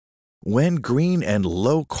When green and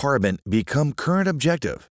low carbon become current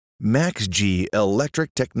objective, MAXGE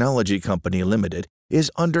Electric Technology Company Limited is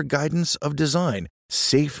under guidance of design,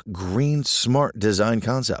 safe, green, smart design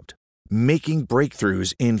concept, making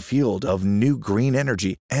breakthroughs in field of new green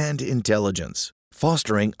energy and intelligence,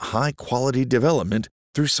 fostering high-quality development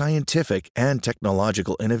through scientific and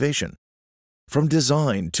technological innovation. From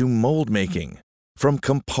design to mold making, from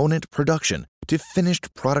component production to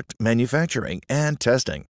finished product manufacturing and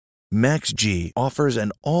testing, MAXGE offers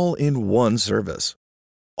an all-in-one service.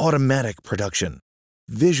 Automatic production,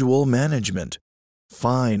 visual management,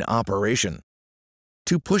 fine operation.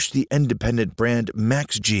 To push the independent brand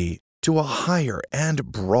MAXGE to a higher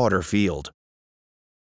and broader field.